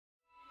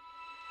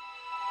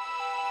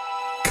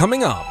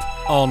Coming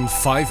up on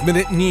 5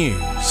 Minute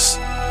News.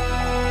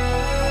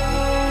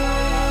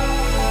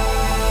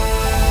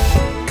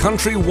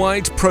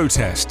 Countrywide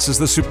protests as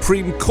the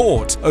Supreme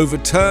Court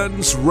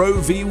overturns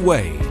Roe v.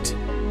 Wade.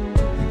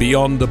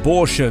 Beyond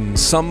abortion,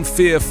 some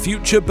fear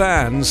future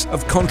bans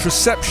of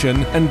contraception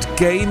and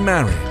gay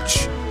marriage.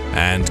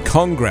 And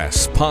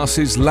Congress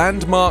passes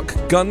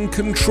landmark gun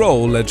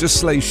control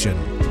legislation.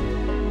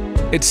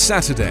 It's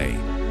Saturday,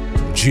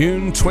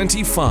 June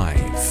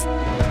 25.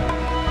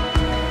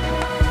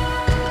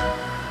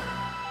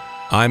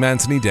 I'm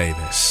Anthony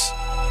Davis.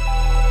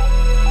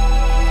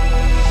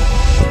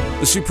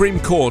 The Supreme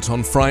Court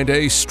on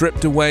Friday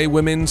stripped away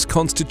women's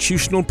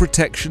constitutional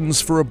protections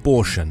for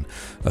abortion,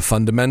 a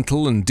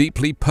fundamental and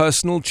deeply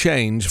personal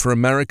change for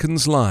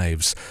Americans'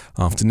 lives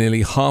after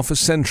nearly half a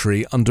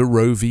century under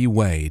Roe v.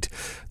 Wade.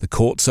 The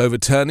court's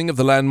overturning of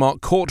the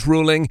landmark court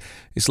ruling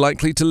is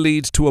likely to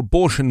lead to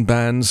abortion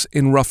bans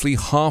in roughly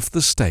half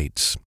the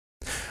states.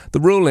 The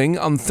ruling,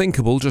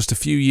 unthinkable just a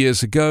few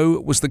years ago,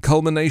 was the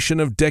culmination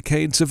of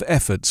decades of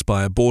efforts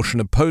by abortion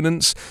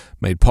opponents,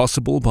 made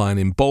possible by an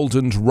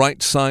emboldened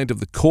right side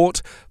of the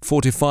court,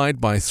 fortified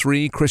by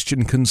 3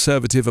 Christian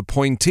conservative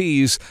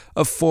appointees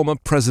of former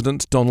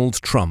President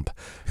Donald Trump,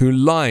 who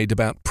lied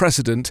about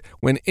precedent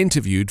when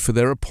interviewed for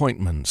their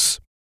appointments.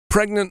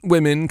 Pregnant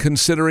women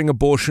considering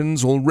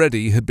abortions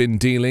already had been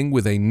dealing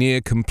with a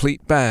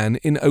near-complete ban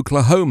in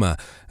Oklahoma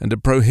and a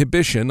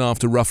prohibition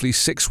after roughly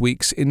 6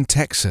 weeks in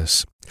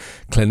Texas.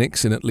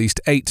 Clinics in at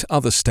least 8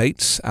 other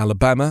states,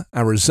 Alabama,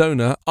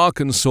 Arizona,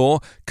 Arkansas,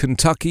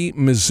 Kentucky,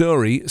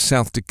 Missouri,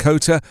 South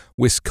Dakota,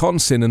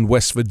 Wisconsin and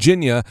West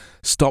Virginia,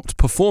 stopped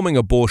performing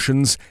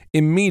abortions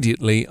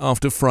immediately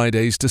after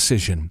Friday's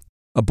decision.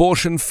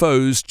 Abortion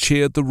foes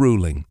cheered the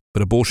ruling,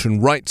 but abortion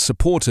rights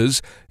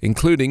supporters,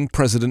 including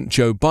President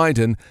Joe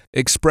Biden,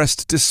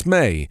 expressed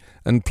dismay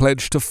and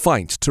pledged to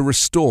fight to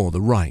restore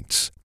the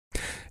rights.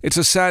 It's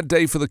a sad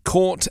day for the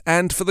court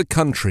and for the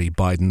country,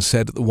 Biden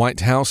said at the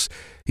White House.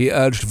 He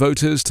urged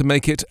voters to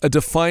make it a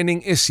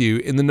defining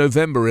issue in the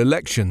November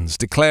elections,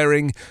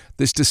 declaring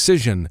this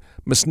decision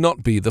must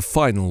not be the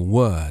final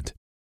word.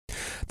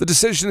 The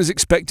decision is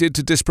expected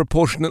to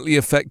disproportionately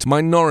affect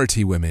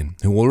minority women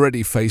who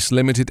already face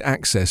limited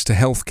access to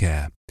health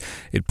care.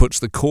 It puts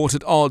the court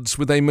at odds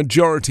with a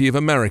majority of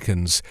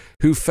Americans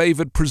who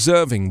favored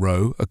preserving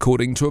Roe,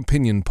 according to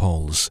opinion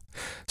polls.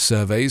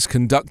 Surveys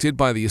conducted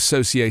by the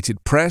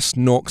Associated Press,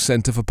 NORC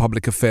Center for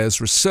Public Affairs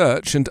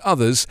Research, and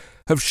others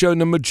have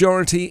shown a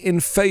majority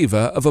in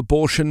favor of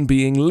abortion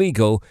being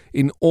legal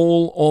in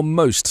all or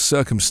most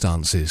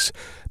circumstances,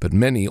 but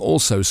many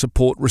also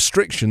support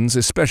restrictions,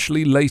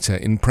 especially later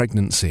in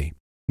pregnancy.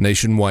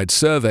 Nationwide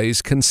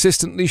surveys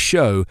consistently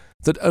show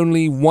that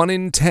only 1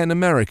 in 10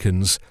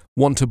 Americans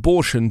want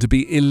abortion to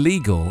be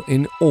illegal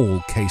in all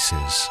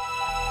cases.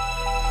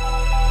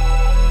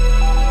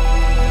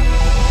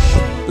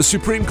 The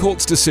Supreme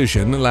Court's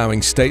decision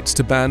allowing states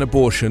to ban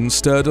abortion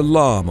stirred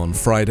alarm on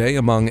Friday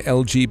among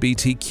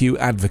LGBTQ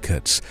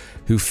advocates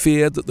who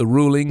feared that the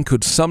ruling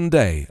could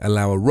someday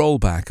allow a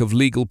rollback of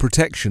legal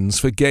protections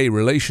for gay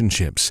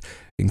relationships,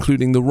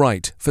 including the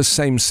right for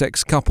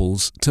same-sex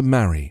couples to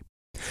marry.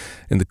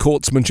 In the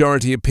court's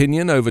majority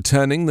opinion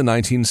overturning the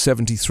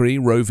 1973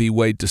 Roe v.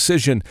 Wade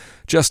decision,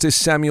 Justice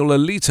Samuel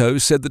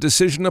Alito said the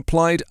decision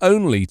applied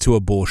only to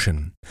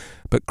abortion.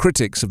 But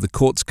critics of the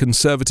court's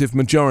conservative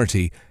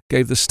majority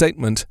gave the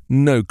statement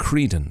no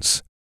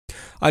credence.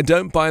 "I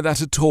don't buy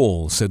that at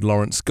all," said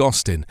Lawrence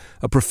Gostin,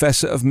 a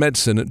professor of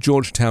medicine at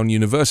Georgetown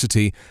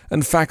University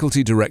and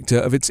faculty director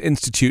of its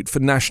Institute for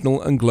National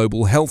and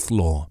Global Health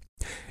Law.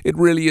 "It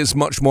really is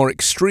much more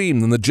extreme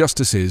than the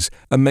justices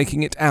are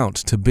making it out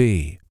to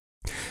be."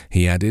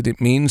 He added it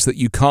means that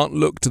you can't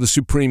look to the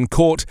Supreme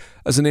Court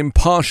as an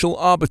impartial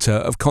arbiter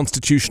of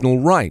constitutional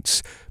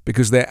rights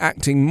because they're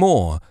acting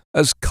more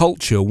as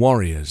culture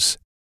warriors.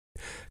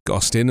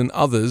 Gostin and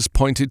others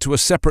pointed to a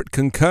separate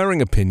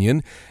concurring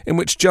opinion in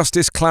which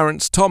Justice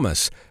Clarence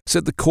Thomas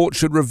said the court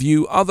should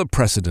review other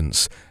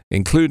precedents,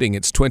 including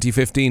its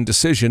 2015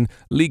 decision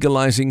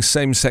legalizing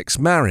same-sex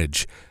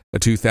marriage, a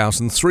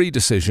 2003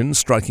 decision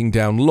striking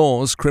down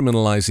laws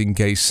criminalizing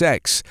gay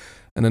sex,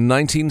 and a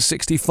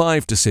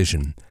 1965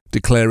 decision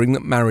declaring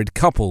that married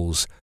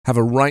couples have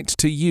a right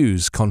to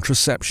use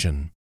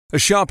contraception. A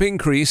sharp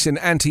increase in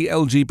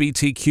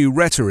anti-LGBTQ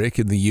rhetoric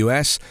in the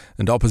US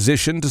and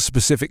opposition to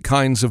specific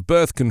kinds of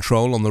birth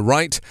control on the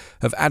right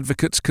have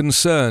advocates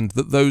concerned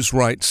that those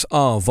rights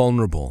are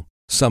vulnerable.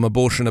 Some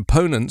abortion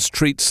opponents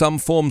treat some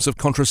forms of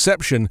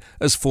contraception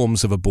as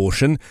forms of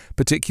abortion,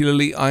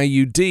 particularly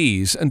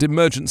IUDs and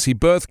emergency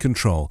birth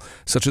control,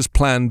 such as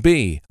Plan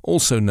B,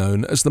 also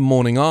known as the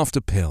morning-after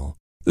pill.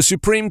 The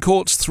Supreme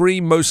Court's 3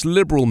 most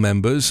liberal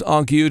members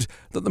argued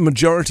that the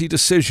majority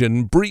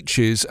decision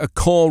breaches a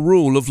core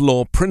rule of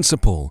law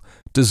principle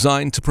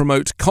designed to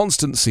promote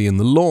constancy in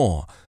the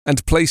law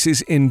and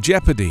places in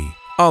jeopardy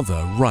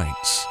other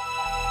rights.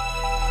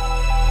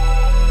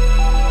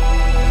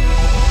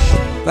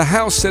 The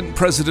House sent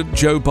President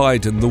Joe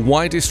Biden the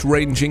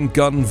widest-ranging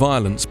gun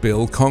violence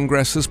bill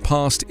Congress has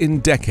passed in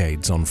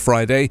decades on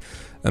Friday,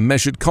 a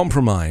measured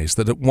compromise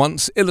that at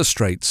once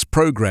illustrates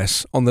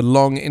progress on the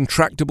long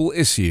intractable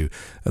issue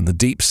and the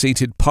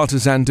deep-seated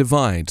partisan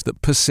divide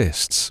that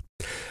persists.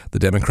 The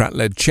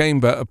Democrat-led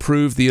chamber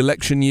approved the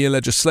election year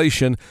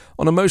legislation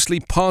on a mostly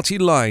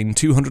party-line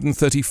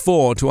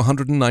 234 to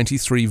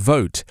 193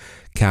 vote,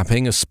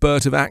 capping a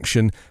spurt of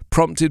action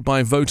prompted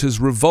by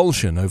voters'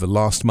 revulsion over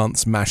last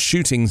month's mass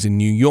shootings in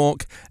New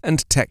York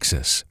and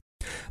Texas.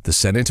 The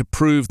Senate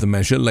approved the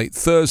measure late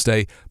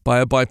Thursday by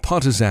a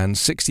bipartisan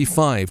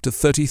 65 to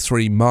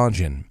 33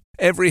 margin.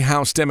 Every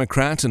House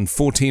Democrat and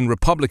 14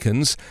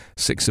 Republicans,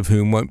 6 of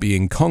whom won't be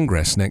in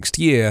Congress next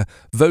year,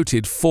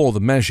 voted for the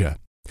measure.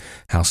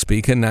 House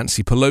Speaker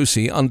Nancy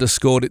Pelosi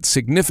underscored its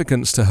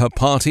significance to her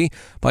party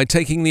by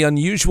taking the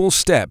unusual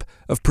step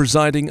of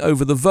presiding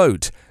over the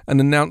vote and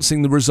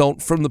announcing the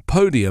result from the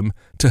podium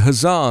to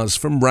huzzas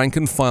from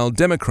rank-and-file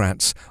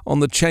Democrats on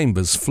the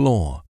chamber's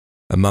floor.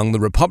 Among the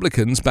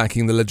Republicans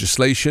backing the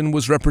legislation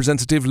was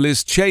Representative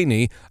Liz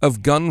Cheney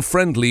of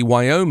gun-friendly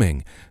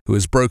Wyoming, who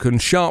has broken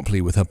sharply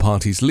with her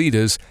party's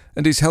leaders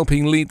and is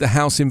helping lead the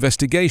House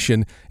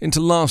investigation into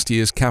last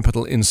year's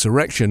Capitol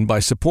insurrection by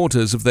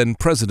supporters of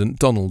then-President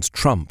Donald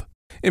Trump.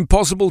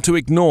 Impossible to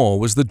ignore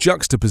was the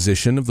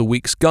juxtaposition of the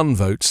week's gun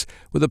votes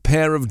with a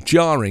pair of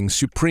jarring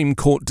Supreme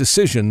Court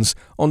decisions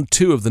on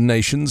 2 of the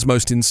nation's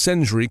most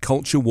incendiary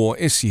culture war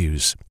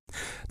issues.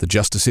 The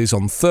justices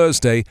on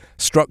Thursday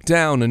struck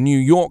down a New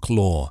York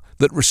law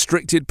that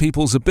restricted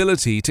people's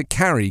ability to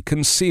carry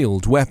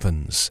concealed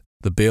weapons.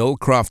 The bill,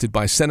 crafted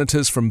by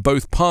senators from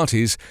both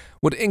parties,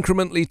 would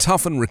incrementally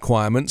toughen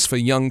requirements for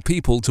young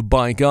people to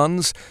buy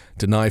guns,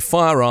 deny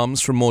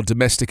firearms from more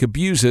domestic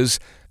abusers,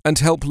 and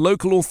help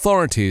local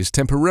authorities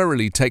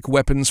temporarily take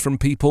weapons from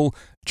people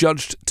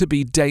judged to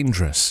be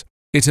dangerous.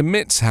 It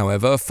omits,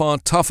 however, far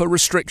tougher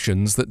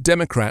restrictions that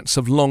Democrats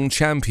have long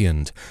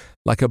championed,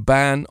 like a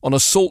ban on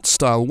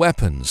assault-style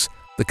weapons,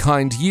 the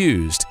kind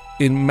used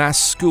in mass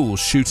school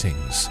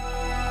shootings.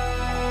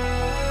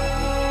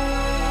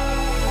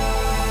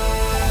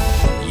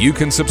 You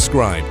can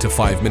subscribe to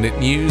 5 Minute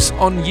News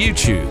on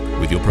YouTube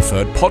with your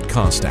preferred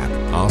podcast app.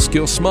 Ask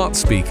your smart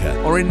speaker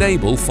or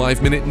enable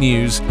 5 Minute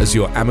News as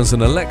your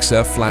Amazon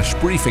Alexa flash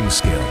briefing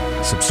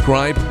skill.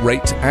 Subscribe,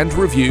 rate and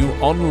review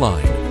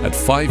online at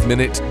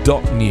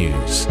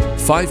 5minute.news.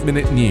 5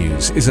 Minute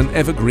News is an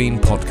evergreen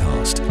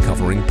podcast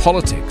covering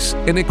politics,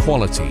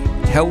 inequality,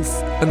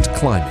 health and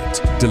climate,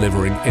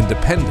 delivering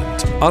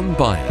independent,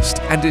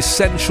 unbiased and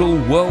essential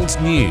world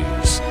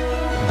news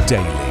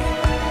daily.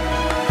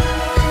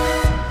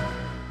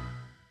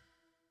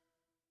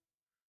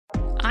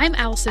 I'm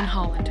Allison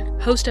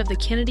Holland, host of the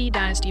Kennedy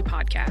Dynasty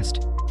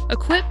podcast.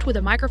 Equipped with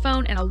a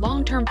microphone and a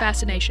long-term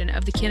fascination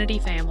of the Kennedy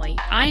family,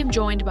 I am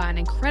joined by an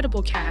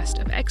incredible cast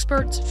of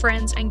experts,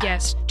 friends, and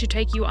guests to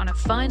take you on a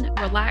fun,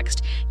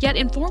 relaxed, yet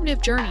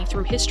informative journey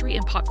through history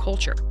and pop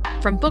culture.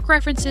 From book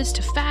references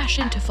to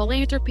fashion to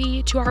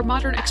philanthropy to our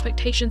modern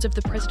expectations of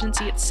the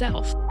presidency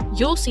itself,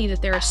 you'll see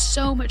that there is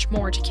so much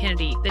more to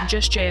Kennedy than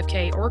just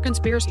JFK or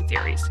conspiracy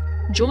theories.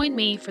 Join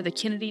me for the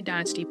Kennedy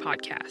Dynasty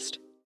podcast.